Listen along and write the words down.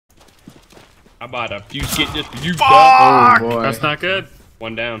I bought a few shit just for you. Oh boy. That's not good.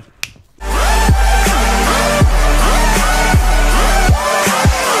 One down.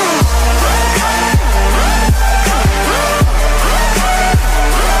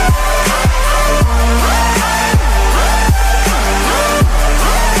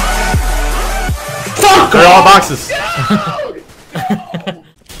 They're all boxes.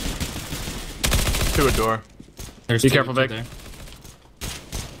 To a door. There's Be two careful, Vic. there.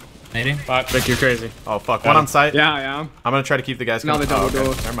 Nading? Vic, you're crazy. Oh fuck, one on site. Yeah, I am. I'm gonna try to keep the guys. No, they double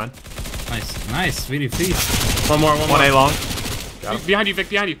door. Never mind. Nice, sweetie feast. One more. One A long. Behind you, Vic,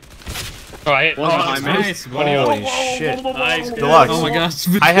 behind you. Oh, I hit. One behind me. Nice. Holy shit. Nice. Deluxe. Oh my gosh.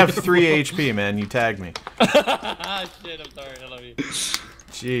 I have 3 HP, man. You tagged me. Shit, I'm sorry. I love you.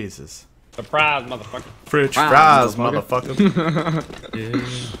 Jesus. Surprise, motherfucker. French Fries, fries, motherfucker. Yeah.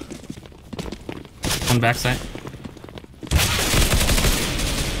 One backside.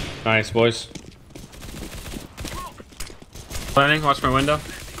 Nice, boys. Planning, watch my window.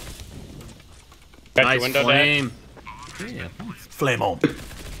 Got Nice your window, Dad? flame. Yeah, thanks. Flame on.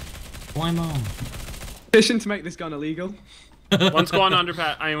 Flame on. Petition to make this gun illegal. One's going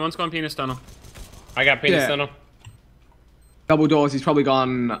underpass. I mean, one's going penis tunnel. I got penis Yeah. tunnel. Double doors. He's probably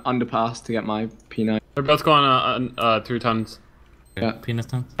gone underpass to get my P9. They're both going through tons. Yeah. Penis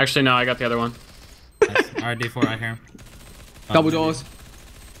tongue. Actually, no, I got the other one. Nice. Alright, D4 right here. Oh, Double maybe. doors.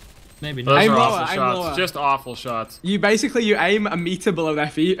 Maybe Those not. Aim are lower, awful aim shots. lower. Just awful shots. You aim a meter below their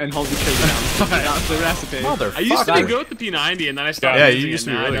feet and hold the trigger down. That's the recipe. Motherfucker. I used to be good with the P90 and then I stopped Yeah, using you it, used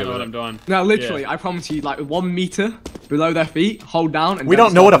to be now really I good don't know with what I'm doing. No, literally, Yeah. I promise you, like 1 meter below their feet, hold down, and We don't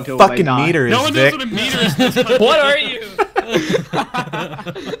don't know what stop a until they fucking die. meter is, No one knows Vic. what a meter is. This much. What are you?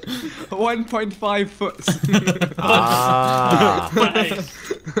 1.5 foot. Ah. Nice.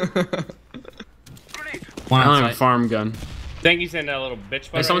 One I don't have a outside. farm gun. Think you send that little bitch.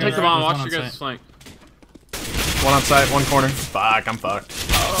 Hey, someone take the right. bomb. There's Watch one your on guys' flank. One on site, one corner. Fuck, I'm fucked.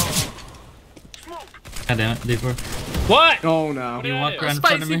 God damn it, D4. What? Oh no. You Yeah, walk yeah. right in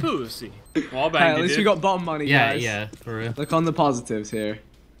front of Spicy me? pussy. Wall Hey, bang, at least dude. we got bottom money, Yeah, guys. yeah, for real. Look on the positives here.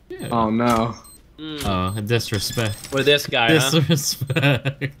 Yeah. Oh no. Oh, disrespect. With this guy, huh?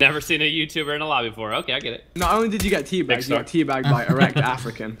 Disrespect. Never seen a YouTuber in a lobby before. Okay, I get it. Not only did you get teabagged, you got teabagged by erect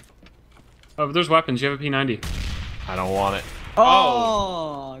African. Oh, but there's weapons. You have a P90. I don't want it.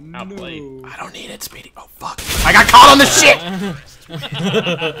 Oh, no. outplayed. I don't need it, Speedy. Oh fuck. I got caught on the shit!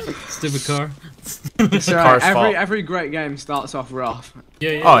 Stupid car. It's all Car's right. fault. Every great game starts off rough.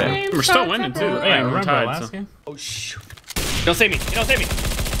 Yeah, yeah. Oh yeah. We're still winning, too. Yeah, Yeah, we're remember tied. last So. game? Oh shoot! Don't save me! Don't save me!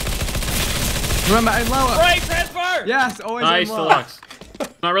 Remember, aim lower. Spray transfer! Yes, always Nice, aim lower. deluxe.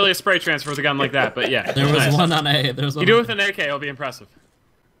 Not really a spray transfer with a gun like that, but yeah. There was nice. one on A. There was one You do it on with an AK, it'll be impressive.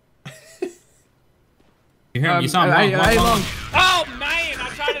 You hear him? You saw him Hey, walk, hey, walk, long. walk. Oh man!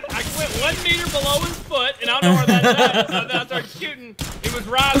 I went 1 meter below his foot, and I don't know where that's at. So then I started shooting. It was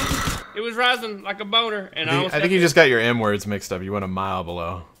rising. It was rising like a boner, and I almost I think you just got your M words mixed up. You went a mile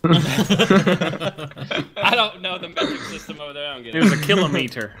below. I don't know the metric system over there. I don't get It it. was a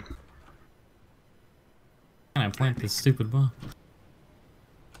kilometer. Can I plant this stupid bomb?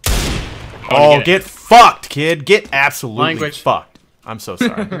 Oh, get it. get fucked, kid. Get absolutely Language. fucked. I'm so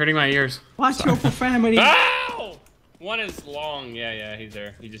sorry. You're hurting my ears. Watch your profanity. Ow! One is long. Yeah, he's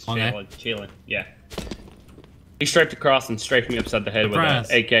there. He's just Long chilling. Yeah. He striped across and strafed me upside the head Surprise.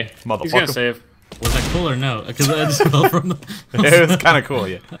 with an AK. He's gonna Motherfucker. save. Was that cool or no? Because I just fell from the. It was kind of cool,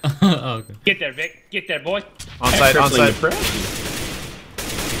 yeah. Oh, okay. Get there, Vic. Get there, boy. On site, on site.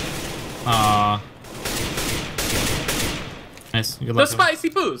 Aww. Nice. Good The luck. spicy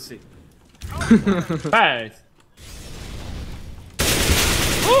pussy. Nice.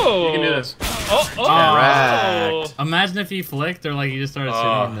 Oh, You can do this. Oh, Correct. Imagine if he flicked or like he just started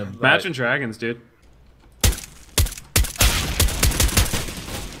shooting the. Imagine Dragons, dude.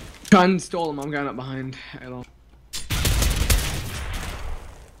 Try and stall him. I'm going up behind. Hello.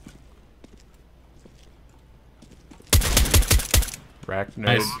 Rack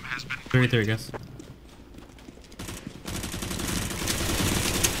node. Nice. 33, guys.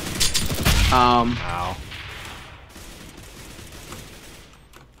 Ow.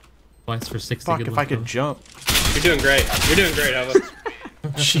 Twice for 60. Fuck, good if luck, I could brother. jump. You're doing great. You're doing great, Ava.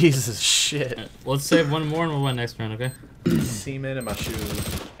 Jesus shit. Let's save one more and we'll win next round, okay? Semen in my shoes.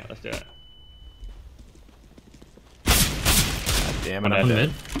 Yeah, let's do it. God damn it, I On did.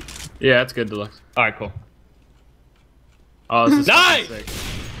 mid. Yeah, it's good, deluxe. All right, cool. Oh, this is Nice! sick.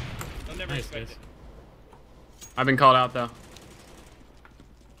 I'll never Nice, expect guys. it. I've been called out though.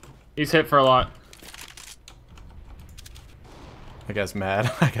 He's hit for a lot. I guess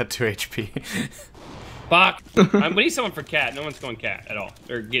mad. I got 2 HP. Fuck. We need someone for cat. No one's going cat at all.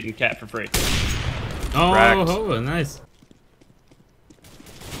 They're getting cat for free. Oh, Cracked. oh, nice.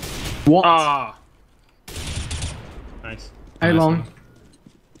 What? Ah. Nice. Hey, long.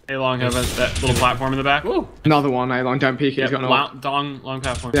 Hey, long have that little platform in the back. Woo. Another one. Hey, long. Don't peek it. Yep, He's got no. long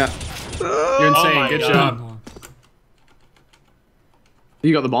platform. Yeah. You're insane. my Good God. job.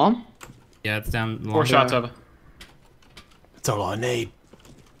 You got the bomb? Yeah, it's down. 4 shots of it. That's all I need.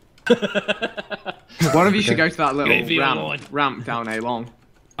 One of you should go to that Give me little one. ramp down A long.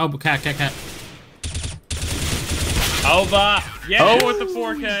 Oh, cat. Over. Yeah. Oh, with the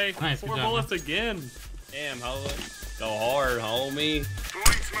 4K. Nice, 4 good job, bullets again. Damn, go hard, homie.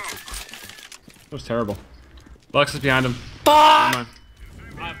 That was terrible. Lux is behind him. Fuck!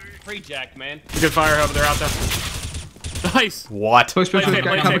 Free Jack, man. Good fire hub. They're out there. Nice. What? Push. Play safe,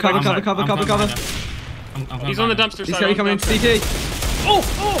 play safe, Cover. I'm Cover. He's on the dumpster He's side. coming in. CT. Oh!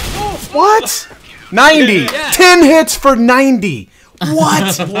 What? 90. 10 hits for 90.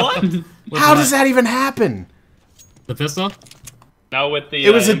 What? What? How does that even happen? The pistol? No, with the.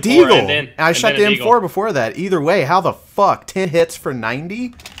 It was a M4 deagle. and then- I and shot then the a M4 deagle. before that. Either way, how the fuck? 10 hits for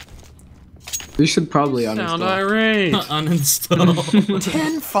 90? You should probably Sound uninstall. irate. Uninstall.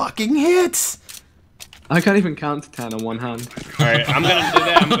 10 fucking hits. I can't even count to 10 on one hand. Alright, I'm gonna do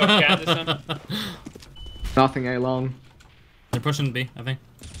that. I'm gonna cat this time. Nothing A long. They're pushing B, I think.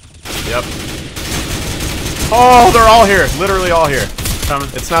 Yep. Oh, they're all here. Literally all here. Coming.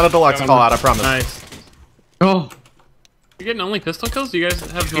 It's not a deluxe Coming. call out, I promise. Nice. Oh. You're getting only pistol kills? Do you guys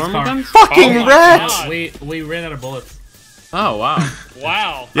have normal far. guns? Fucking Oh my wrecked! God. We ran out of bullets. Oh, wow.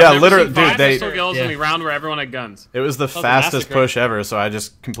 Wow. Yeah, I've never literally, seen 5 dude, they. pistol kills in Yeah. a round where everyone had guns. It was the a fastest massacre. push ever, so I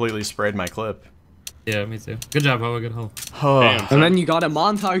just completely sprayed my clip. Yeah, me too. Good job, Hoa. Good hole. Oh, Damn. And then you got a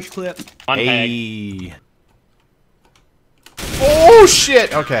montage clip. On tag. hey. Oh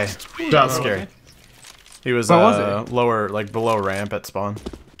shit! Okay, that was scary. He was, Where was lower, like below ramp at spawn.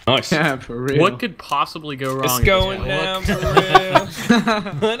 Nice. Yeah, for real. What could possibly go wrong? It's at this going point? down for real.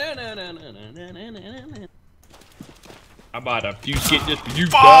 I bought a few skit just for you,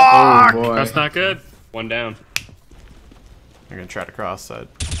 guys. Oh boy. That's not good. One down. I'm gonna try to cross side.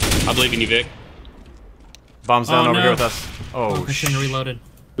 I believe in you, Vic. Bombs down Oh, over no. here with us. Oh I shouldn't have reloaded.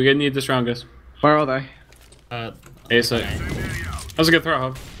 We gonna need this round, guys. Where are they? A site. That was a good throw,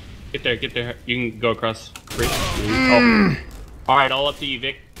 Hub. Get there. You can go across. Free. Oh. Alright, all up to you,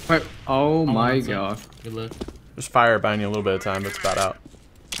 Vic. Wait. Oh my that's it. god. Good look. There's fire buying you a little bit of time, but it's about out.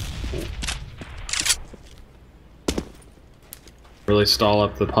 Really stall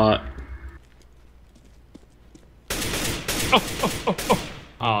up the pot.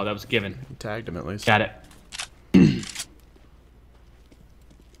 Oh, that was given. You tagged him at least. Got it. I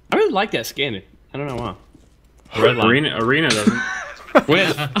really like that skin. I don't know why. The red line. Arena doesn't.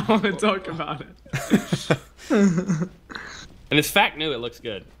 With. I want to talk about it. And it's fact new, it looks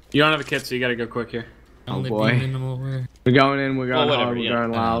good. You don't have a kit, so you gotta go quick here. Only boy. be minimal wear. We're going in. We're going whatever, hard. We're yeah.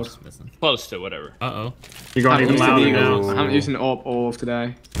 going loud. Close to whatever. Uh-oh. You're going even louder Eagle. now. I haven't used an AWP all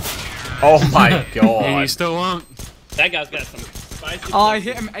today. Oh my And you god. still won't. That guy's got some spicy. Oh, I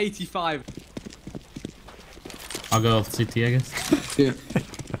hit him 85. I'll go with CT, I guess. Yeah.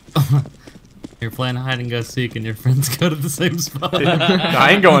 You're playing hide and go seek and your friends go to the same spot.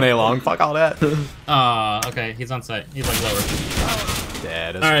 I ain't going A long. Fuck all that. Okay, he's on site. He's like lower.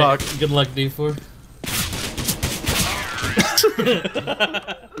 Dead as Alright, fuck. good luck, D4.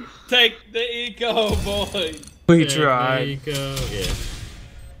 Take the eco, boy. We There you go. Yeah.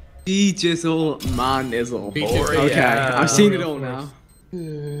 Jizzle, man izzle. Beat your Okay, yeah. I've seen it Real all now.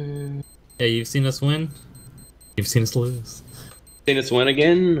 Yeah, you've seen us win. You've seen us lose. Seen us win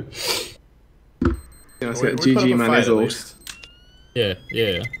again. Yeah, let's We get put up GG a man fight at izzle. least. Yeah,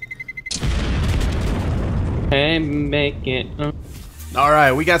 yeah. And make it.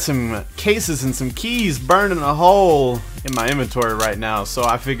 Alright, we got some cases and some keys burning a hole in my inventory right now, so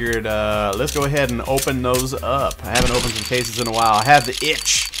I figured let's go ahead and open those up. I haven't opened some cases in a while. I have the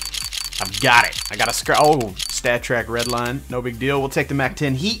itch. I've got it. I got a Stat Track Redline. No big deal. We'll take the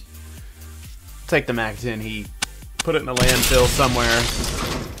MAC-10 heat. Take the MAC-10 heat. Put it in a landfill somewhere.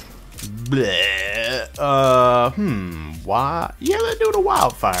 Bleh. Why? Yeah, let's do the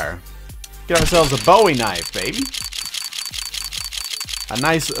wildfire. Get ourselves a Bowie knife, baby. A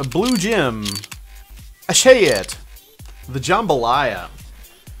nice blue gem. A shayet. The jambalaya.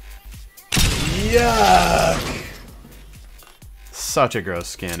 Yuck. Such a gross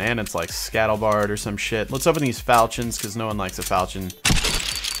skin. And it's like scattlebard or some shit. Let's open these falchions because no one likes a falchion.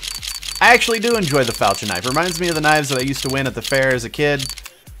 I actually do enjoy the falchion knife. Reminds me of the knives that I used to win at the fair as a kid.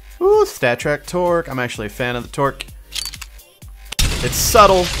 Ooh, Stat Track Torque. I'm actually a fan of the Torque. It's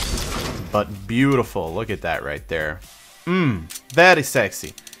subtle, but beautiful. Look at that right there. Very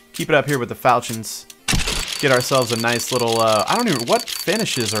sexy. Keep it up here with the falchions. Get ourselves a nice little, I don't even, what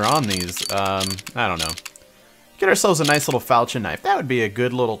finishes are on these? I don't know. Get ourselves a nice little falchion knife. That would be a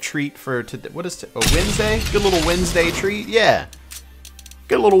good little treat for today. What is a Wednesday? Good little Wednesday treat? Yeah.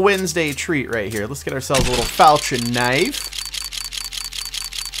 Good little Wednesday treat right here. Let's get ourselves a little falchion knife.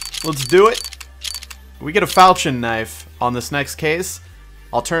 Let's do it. If we get a falchion knife on this next case,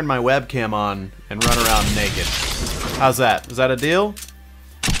 I'll turn my webcam on and run around naked. How's that? Is that a deal?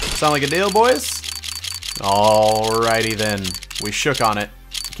 Sound like a deal, boys? Alrighty then. We shook on it.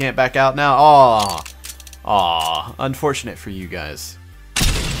 You can't back out now? Aw. Unfortunate for you guys.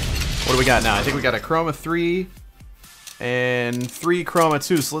 What do we got now? I think we got a Chroma 3 and 3 Chroma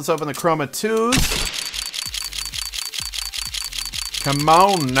 2. So let's open the Chroma 2s. Come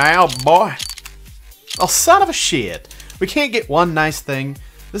on now, boy. Oh, son of a shit. We can't get one nice thing.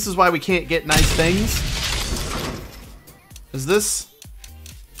 This is why we can't get nice things. Is this...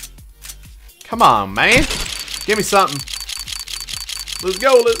 Come on, man. Give me something. Let's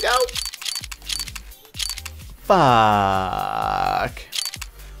go, let's go. Fuck.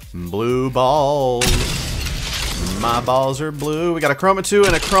 Blue balls. My balls are blue. We got a Chroma 2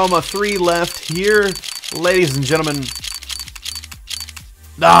 and a Chroma 3 left here, ladies and gentlemen.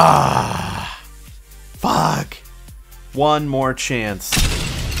 Fuck. One more chance.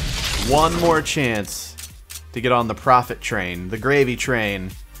 One more chance to get on the profit train, the gravy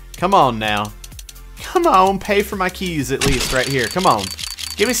train. Come on now. Come on, pay for my keys at least right here. Come on.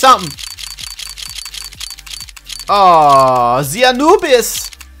 Give me something. Oh, the Anubis.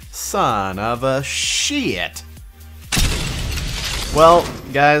 Son of a shit. Well,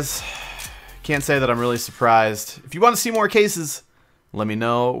 guys, can't say that I'm really surprised. If you want to see more cases, let me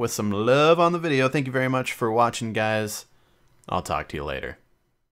know with some love on the video. Thank you very much for watching, guys. I'll talk to you later.